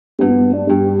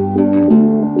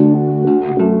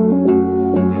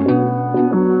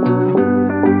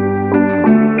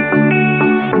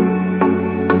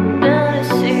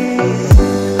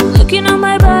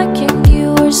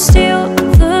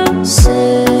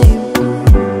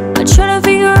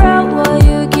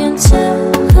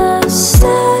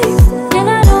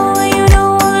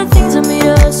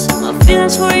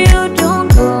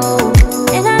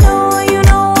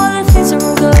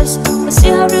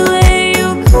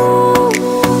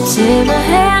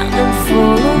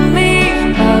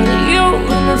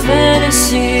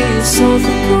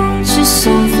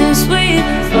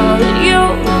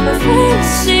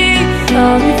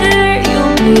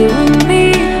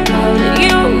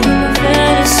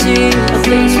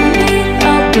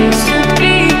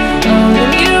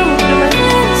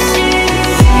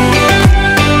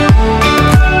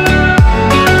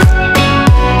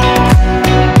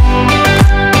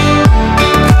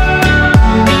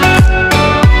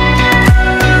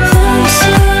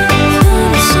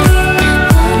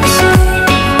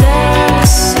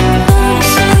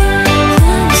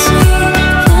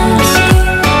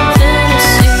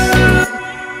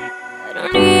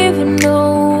even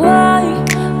know why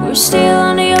we're still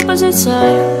on the opposite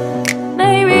side.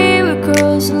 Maybe we're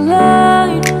crossing the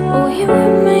line, or you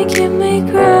were making me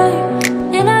cry.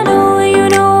 And I know you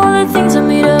know all the things that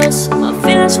made us. My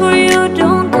feelings for you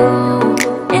don't go.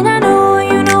 And I know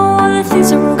you know all the things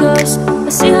that broke us. I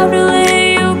still have to let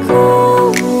you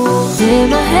go. Take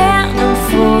my hand and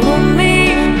follow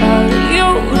me out of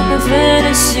your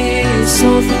fantasy.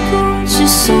 Something good,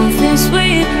 just something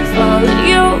sweet. Follow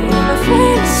you in my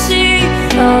fantasy.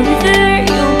 I'll be there,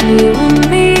 you'll be with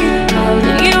me.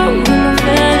 Follow you in my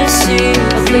fantasy.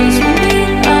 A place we meet,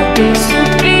 a place to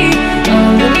be.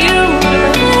 Follow you in my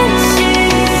fantasy.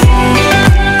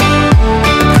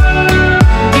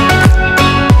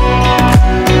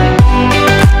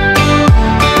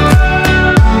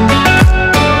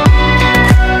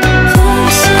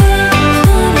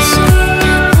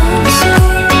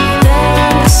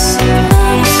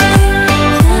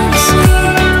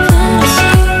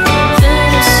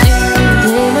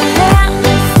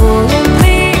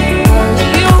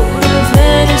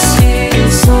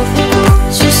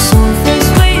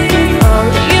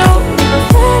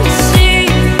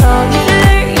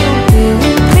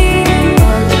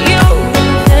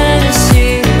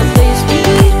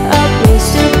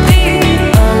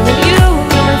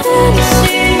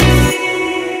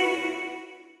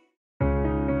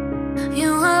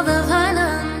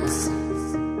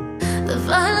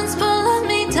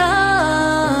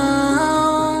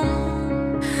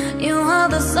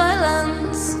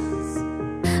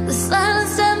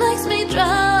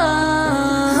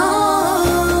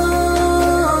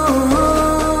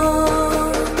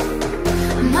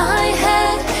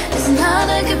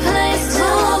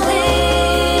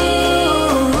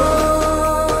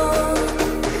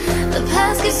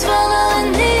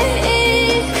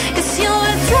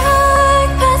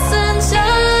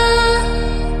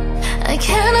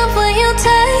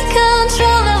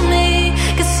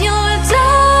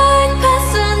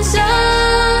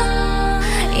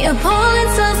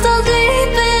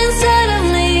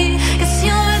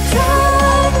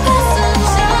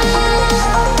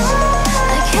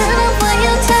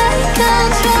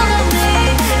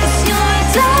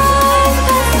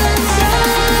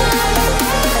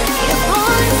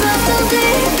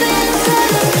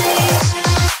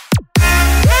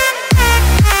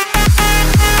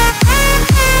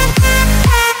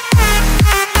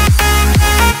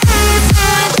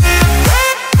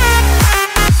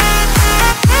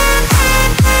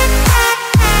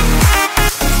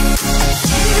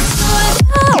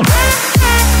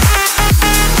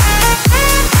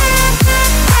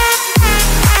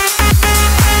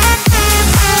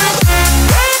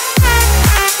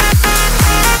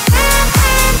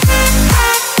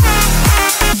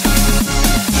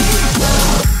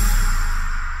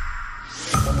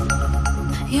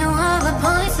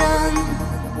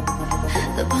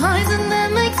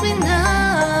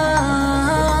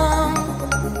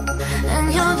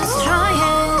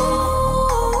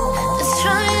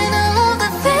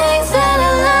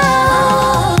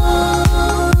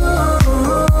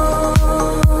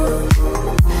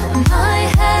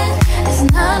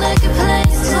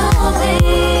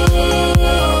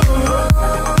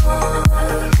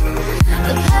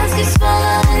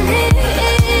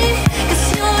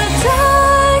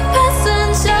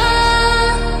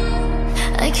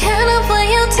 Cannot let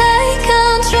you take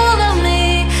control of me.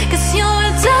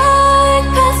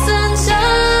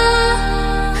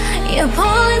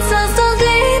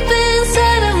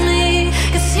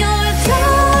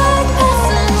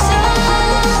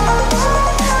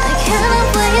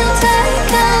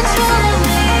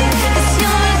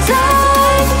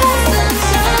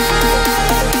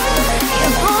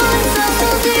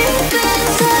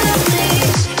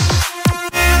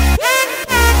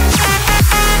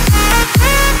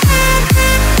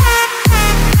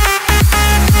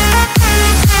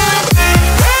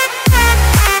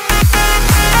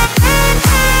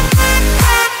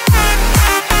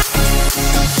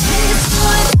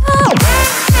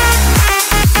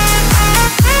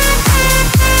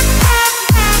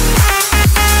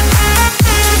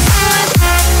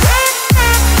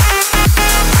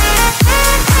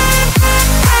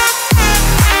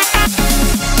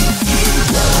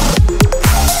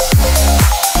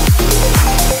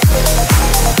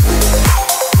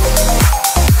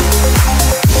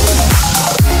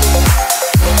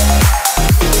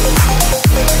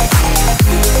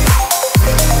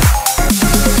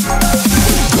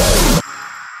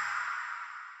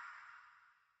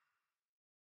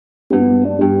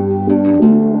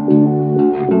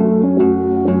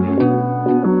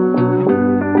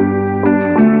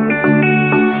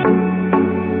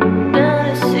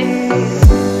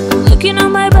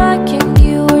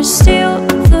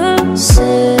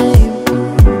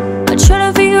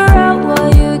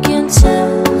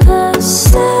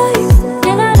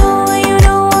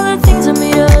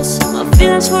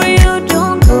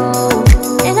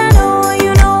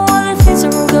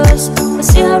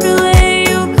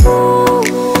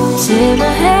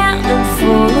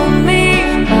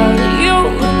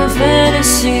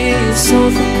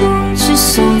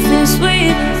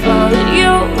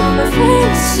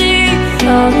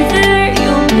 I'll be there,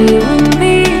 you'll be with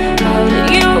me. I'll let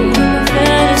you in my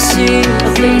fantasy. A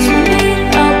place for me,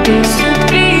 a place to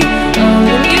be. I'll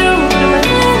let you in my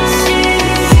fantasy.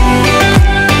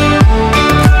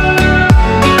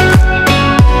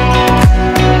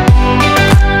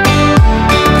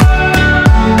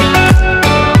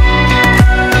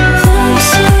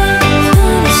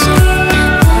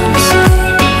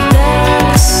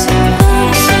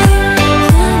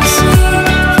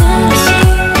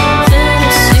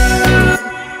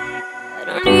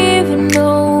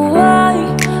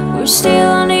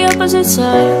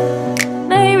 Side.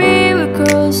 Maybe we're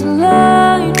crossing the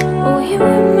line. Oh, you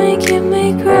were making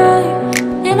me cry.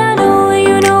 And I know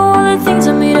you know all the things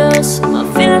that made us. My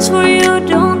feelings for you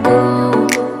don't go.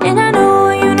 And I know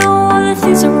you know all the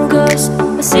things that broke us.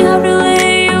 I still have to let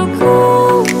you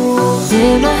go.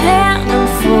 Take my hand and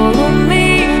follow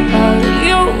me. I'll let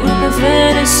you in my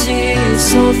fantasy. It's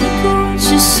something cool,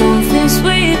 just something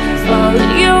sweet. I'll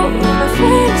let you in my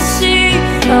fantasy.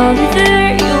 I'll be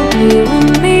there, you'll be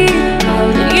with me. I'll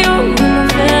let you in my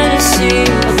fantasy.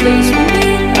 A place for me,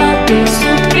 a place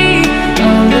to be.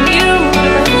 I'll let you in my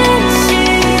fantasy.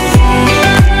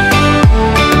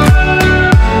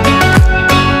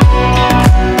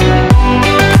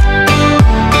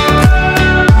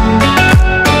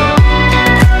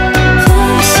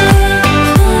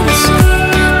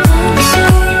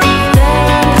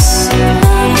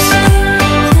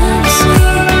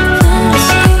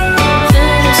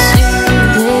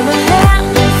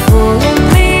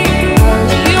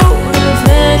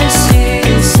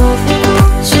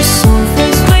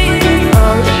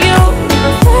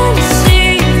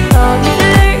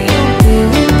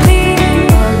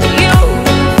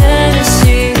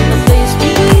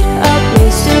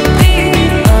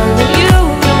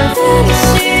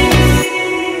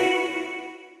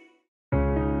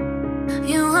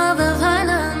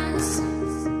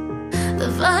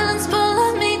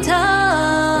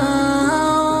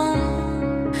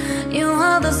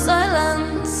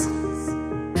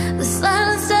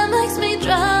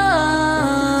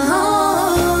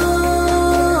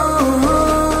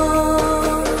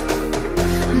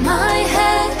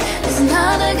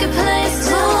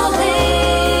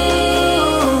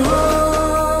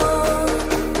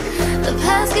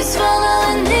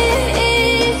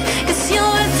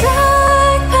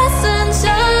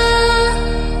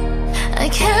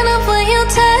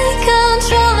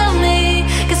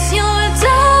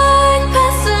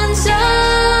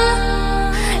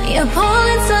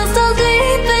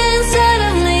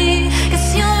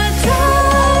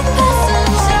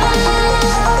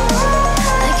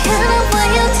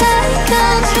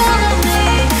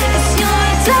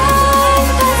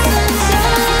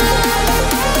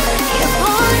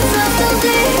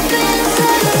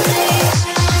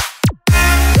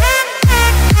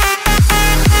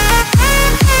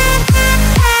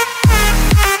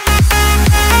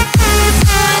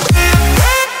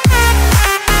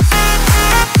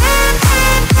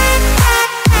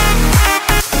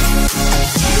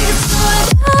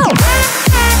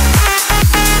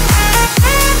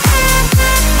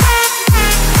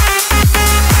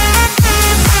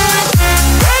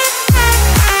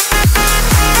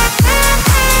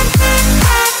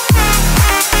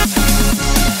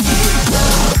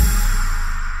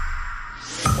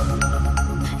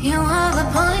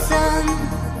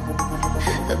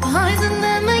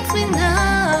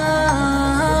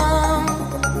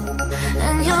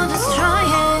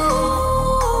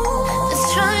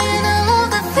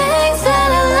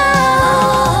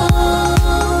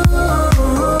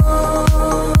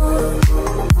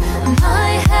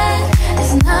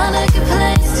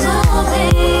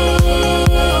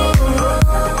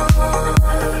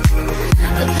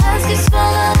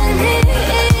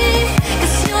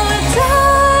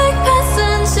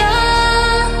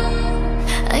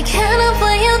 Cannot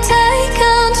let you take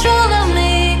control of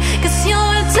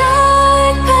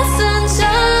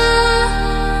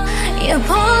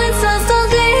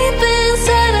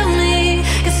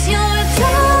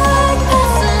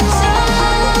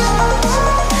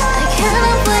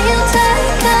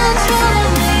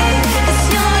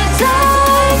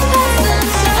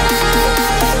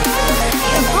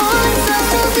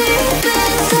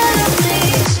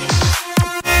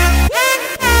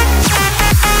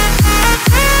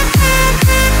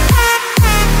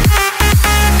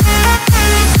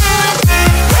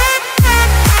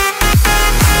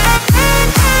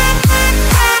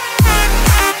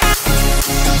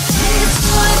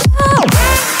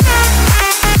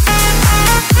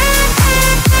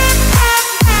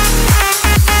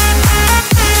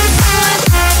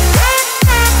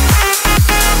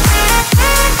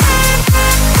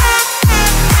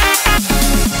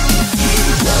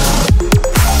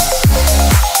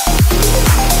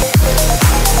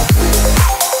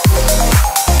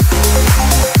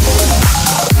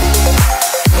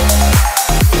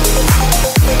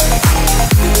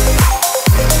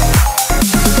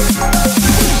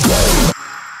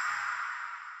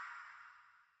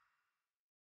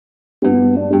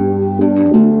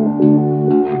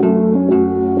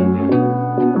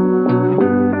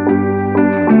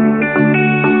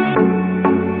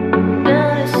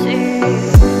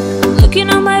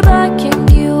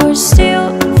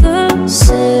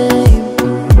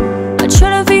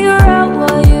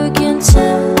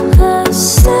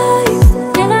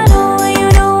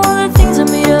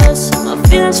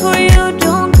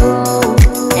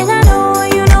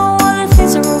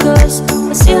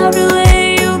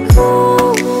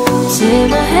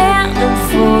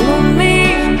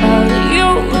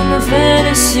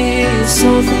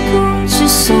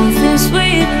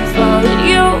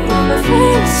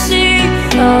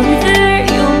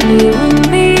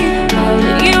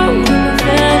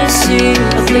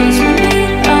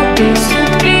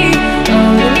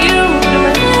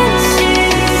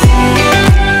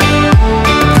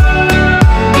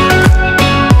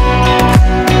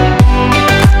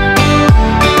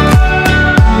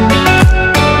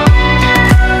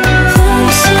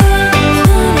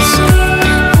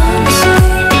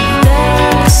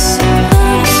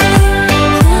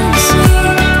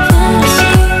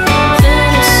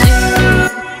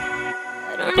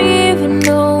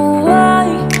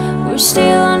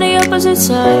opposite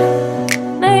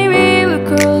side. Maybe we're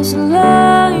crossing the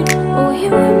line. Oh, you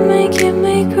would make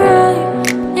me cry.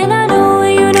 And I know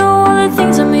you know all the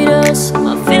things that made us.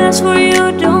 My feelings for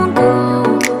you don't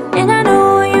go. And I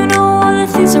know you know all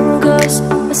the things that broke us.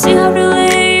 I still have to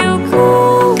let you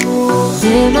go.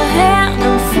 Take my hand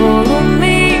and follow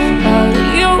me out of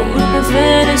your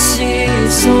fantasy.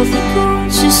 Something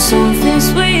good, just something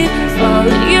sweet.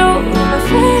 Follow